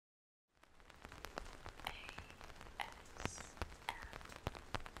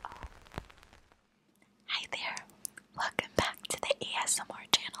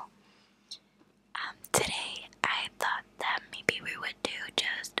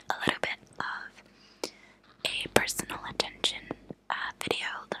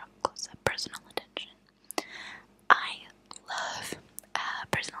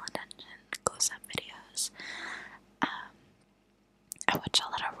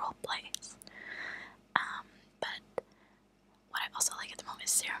roleplays. But what I also like at the moment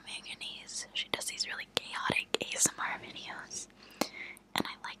is Sarah Manganese. She does these really chaotic ASMR videos, and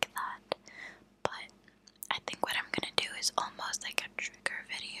I like that. But I think what I'm gonna do is almost like a trigger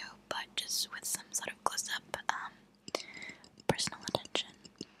video, but just with some sort of close-up personal attention.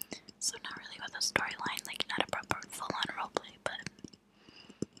 So not really with a storyline, like not a proper full-on roleplay, but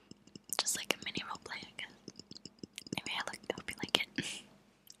just like a mini roleplay, I guess. Maybe I hope you like it.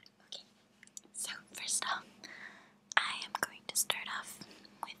 Okay, so first off, I am going to start off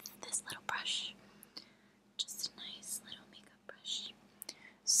with this little brush. Just a nice little makeup brush.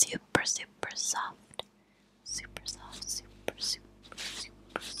 Super, super soft. Super soft, super, super,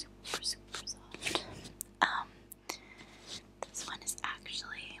 super, super, super soft. This one is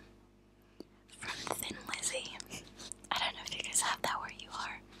actually from Thin Lizzy. I don't know if you guys have that where you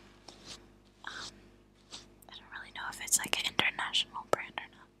are. I don't really know if it's like an international brand or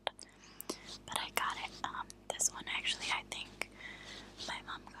not, but I got it. This one actually I think my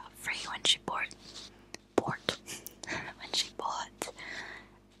mom got free when she bought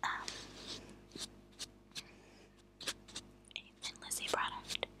a Thin Lizzy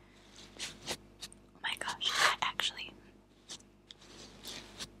product. Oh my gosh,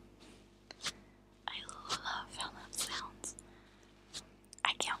 I love how that sounds.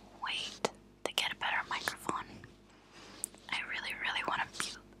 I can't wait to get a better microphone. I really, really want a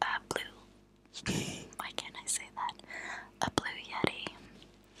blue, why can't I say that? A Blue Yeti.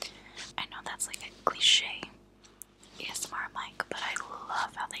 I know that's like a cliche ASMR mic, but I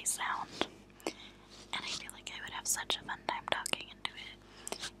love how they sound. And I feel like I would have such a fun time talking into it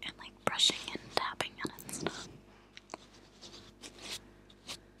and like brushing and tapping on it and stuff.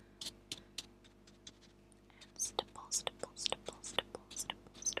 Stipple, stipple, stipple, stipple,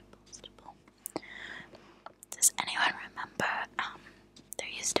 stipple, stipple, stipple. Does anyone remember, there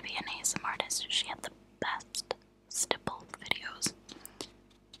used to be an ASMR artist, she had the best stipple videos.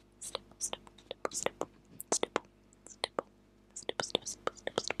 Stipple, stipple, stipple, stipple, stipple, stipple, stipple, stipple, stipple,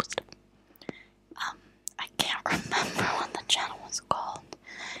 stipple, stipple, stipple. I can't remember what the channel was called,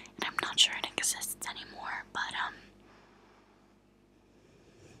 and I'm not sure it exists anymore, but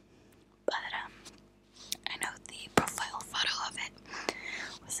I know the profile photo of it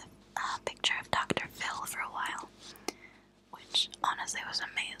was a picture of Dr. Phil for a while, which honestly was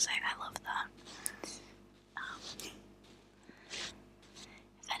amazing. I love that.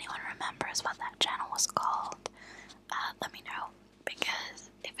 If anyone remembers what that channel was called, let me know, because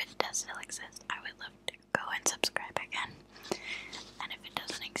if it does still exist, I would love to go and subscribe again. And if it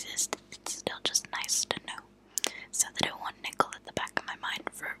doesn't exist, it's still just nice to know, so that it won't nickel at the back of my mind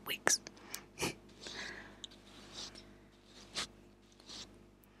for weeks. And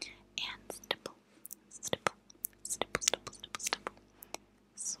stipple, stipple, stipple, stipple, stipple, stipple.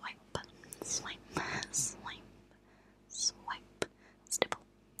 Swipe, swipe, swipe, swipe, stipple,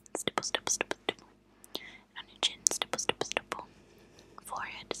 stipple, stipple, stipple, stipple. On your chin, stipple, stipple, stipple.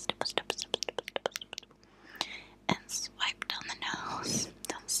 Forehead, stipple, stipple, stipple, stipple, stipple, stipple, stipple. And swipe down the nose.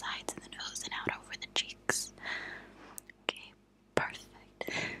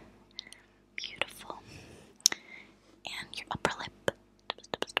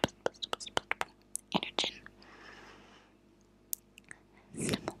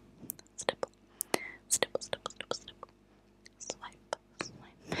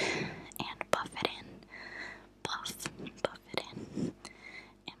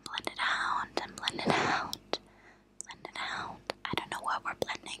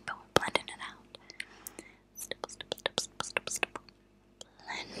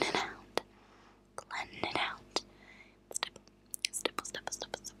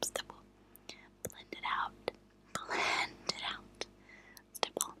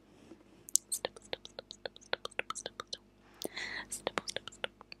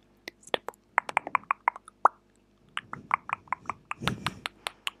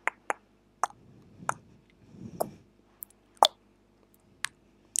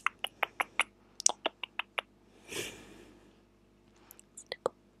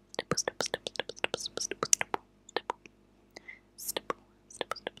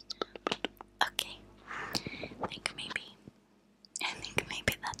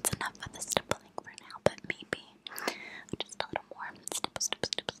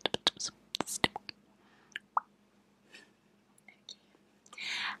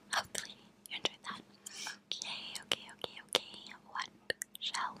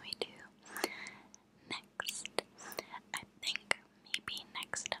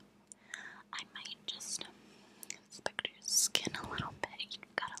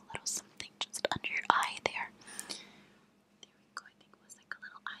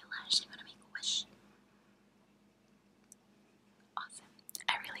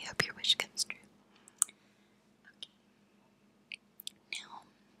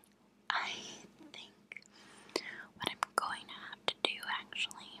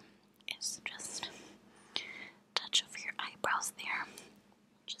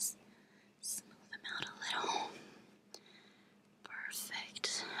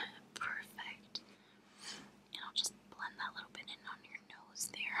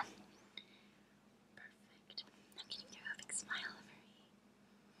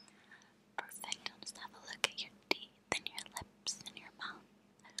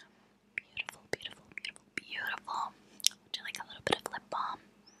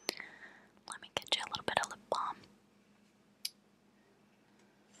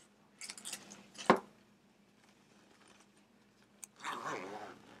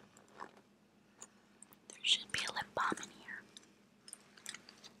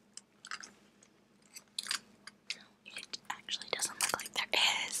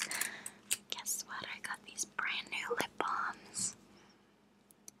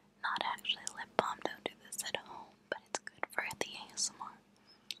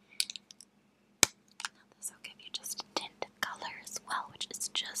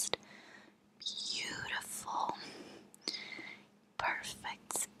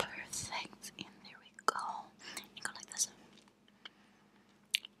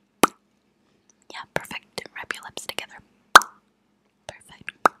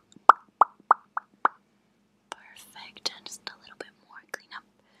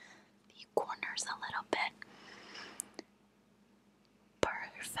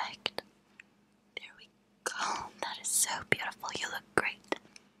 Perfect. There we go. That is so beautiful. You look great.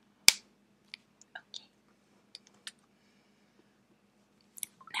 Okay.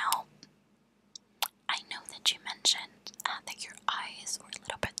 Now, I know that you mentioned that your eyes were a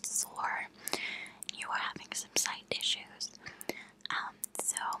little bit sore. You were having some sight issues.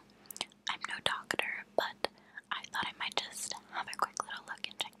 So I'm no doctor, but I thought I might just have a quick little look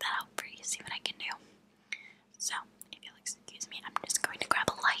and check that out for you, see what I can do. So, if you'll excuse me, I'm just going to grab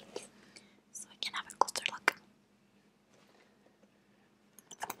a light so I can have a closer look.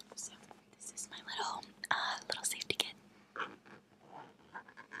 So, this is my little safety kit.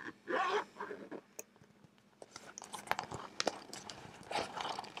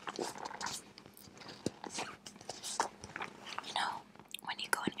 You know, when you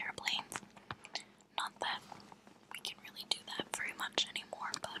go in airplanes, not that we can really do that very much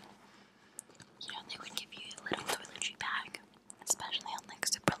anymore, but you know, they would give you a little toiletry bag, especially on like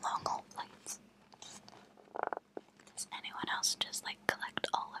super long haul flights. Does anyone else just like collect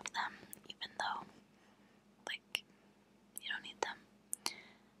all of them, even though like you don't need them?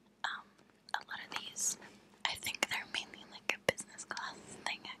 A lot of these, I think they're mainly like a business class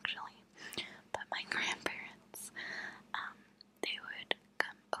thing actually, but my grandparents, they would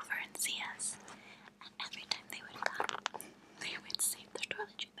come over and see us, and every time they would come, they would save their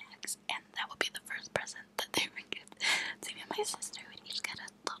toiletry bags, and that would be the first present that they would give. So me and my sister would each get a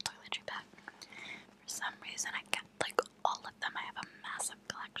little toiletry bag. For some reason, I kept like all of them. I have a massive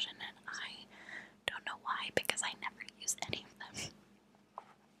collection, and I don't know why, because I never use any of them.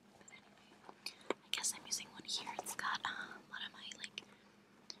 But anyway, I guess I'm using one here. It's got a lot of my like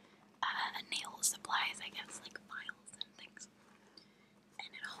nail supplies, I guess, like files and things. And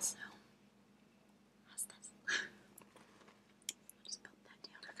it also has this. I'll just put that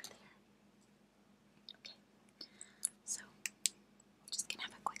down over there. Okay. So, just gonna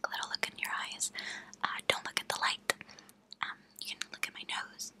have a quick little look in your eyes. Don't look at the light. You can look at my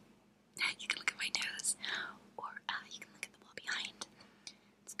nose. You can look at my nose. Or you can look at the wall behind.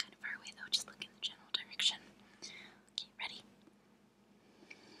 It's kind of far away though, just look in the general direction. Okay, ready?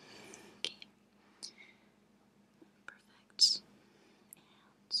 Okay. Perfect.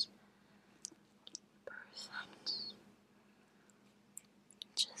 And perfect.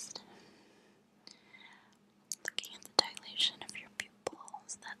 Just looking at the dilation of your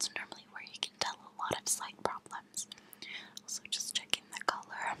pupils. That's normally where you can tell a lot of sight problems. Also just checking the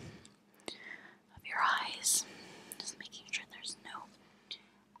color of your eyes. Just making sure there's no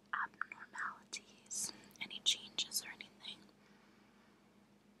abnormalities, any changes or anything.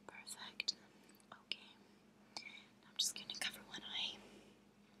 Perfect. Okay. I'm just going to cover one eye.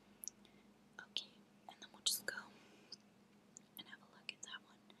 Okay. And then we'll just go and have a look at that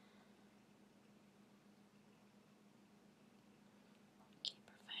one. Okay,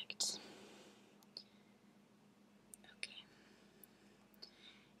 perfect. Okay.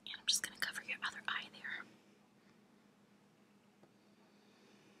 And I'm just going to cover your other eye there.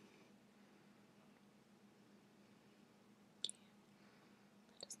 Okay.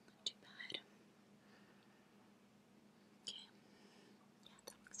 That doesn't look too bad. Okay. Yeah,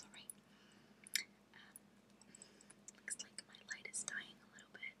 that looks alright. Looks like my light is dying a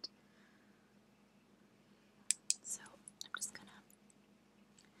little bit. So I'm just gonna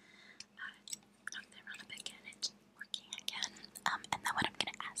knock that around a bit, get it working again. And then what I'm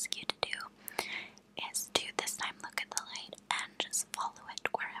gonna ask you to do is to this time look at the light and just follow it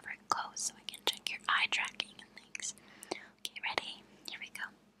wherever it goes so I can check your eye tracking and things. Okay, ready? Here we go.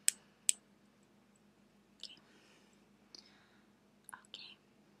 Okay. Okay.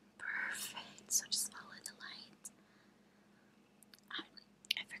 Perfect. So just follow the light.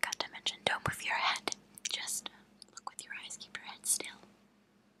 I forgot to mention, don't move your head. Just look with your eyes, keep your head still.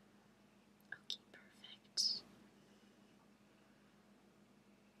 Okay, perfect.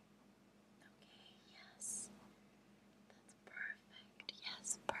 Okay, yes. That's perfect.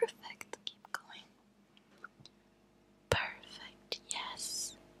 Yes, perfect. Keep going. Perfect,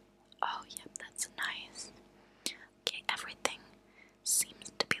 yes. Oh, yep, that's nice. Okay, everything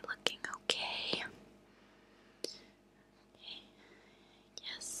seems to be looking okay. Okay,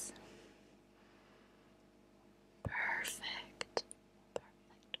 yes. Perfect.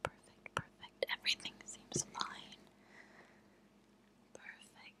 Perfect, perfect, perfect. Everything seems fine.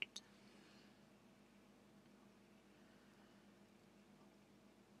 Perfect.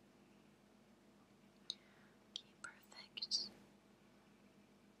 Okay, perfect.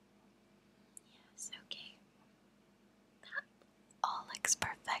 Yes, okay. That all looks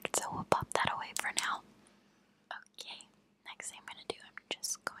perfect, so we'll pop that away for now. Okay, next thing I'm gonna do, I'm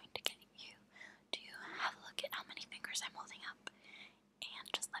just going to get you to have a look at how many fingers I'm holding up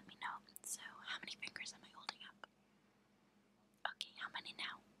and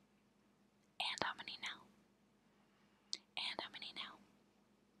now? And how many now? And how many now?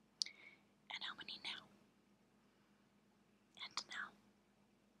 And how many now? And now?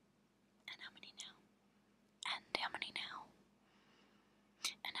 And how many now? And how many now?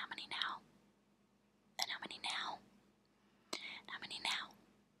 And how many now? And how many now? And how many now?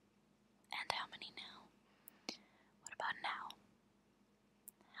 And how many now? What about now?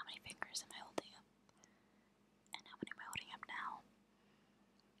 How many fingers am I holding up? And how many am I holding up now?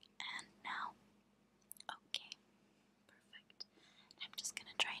 And now? Okay, perfect. I'm just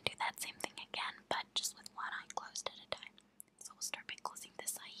gonna try and do that same thing again, but just with one eye closed at a time. So we'll start by closing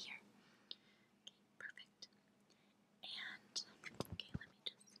this eye here. Okay, perfect. And, okay, let me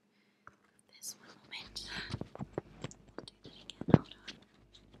just move this one moment. We'll do that again, hold on.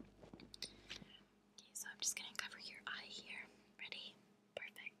 Okay, so I'm just gonna cover your eye here. Ready?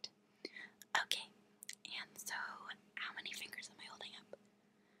 Perfect. Okay, and so how many fingers am I holding up?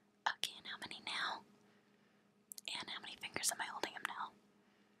 Okay, and how many now? And how many fingers am I holding up now?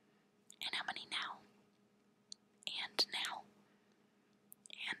 And how many now? And now?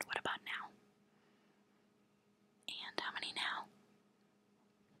 And what about now? And how many now?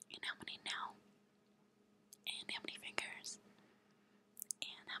 And how many now? And how many fingers?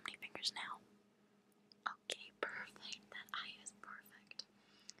 And how many fingers now? Okay, perfect. That eye is perfect.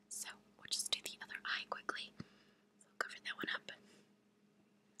 So we'll just do the other eye quickly. So cover that one up.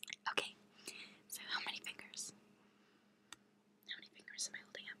 Okay, so how many fingers? How many fingers am I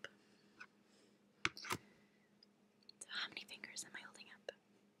holding up? So how many fingers am I holding up?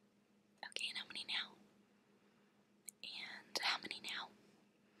 Okay, and how many now? And how many now?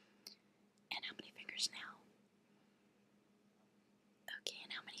 And how many fingers now? Okay,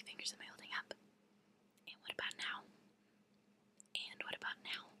 and how many fingers am I holding up? And what about now? And what about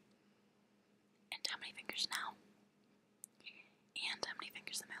now? And how many fingers now? And how many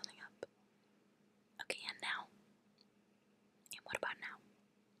fingers am I holding up? Okay, and now? And what about now?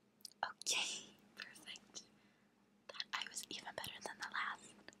 Okay, perfect. That eye was even better than the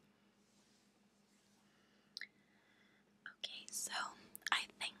last. Okay, so I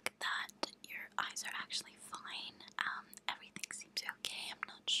think that your eyes are actually fine. Everything seems okay. I'm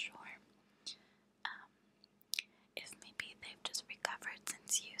not sure if maybe they've just recovered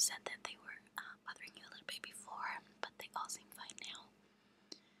since you said that they were bothering you a little bit before, but they all seem fine now.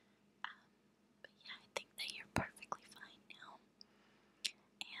 But yeah, I think that you're perfectly fine now.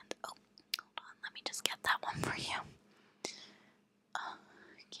 And oh, hold on, let me just get that one for you.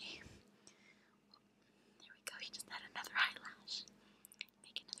 Okay. There we go. You just had another eyelash.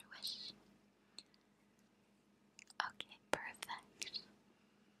 Make another wish. Okay, perfect.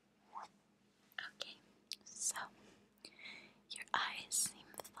 Okay, so your eyes seem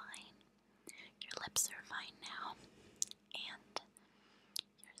fine. Your lips are fine now. And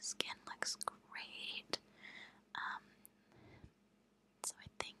your skin looks great.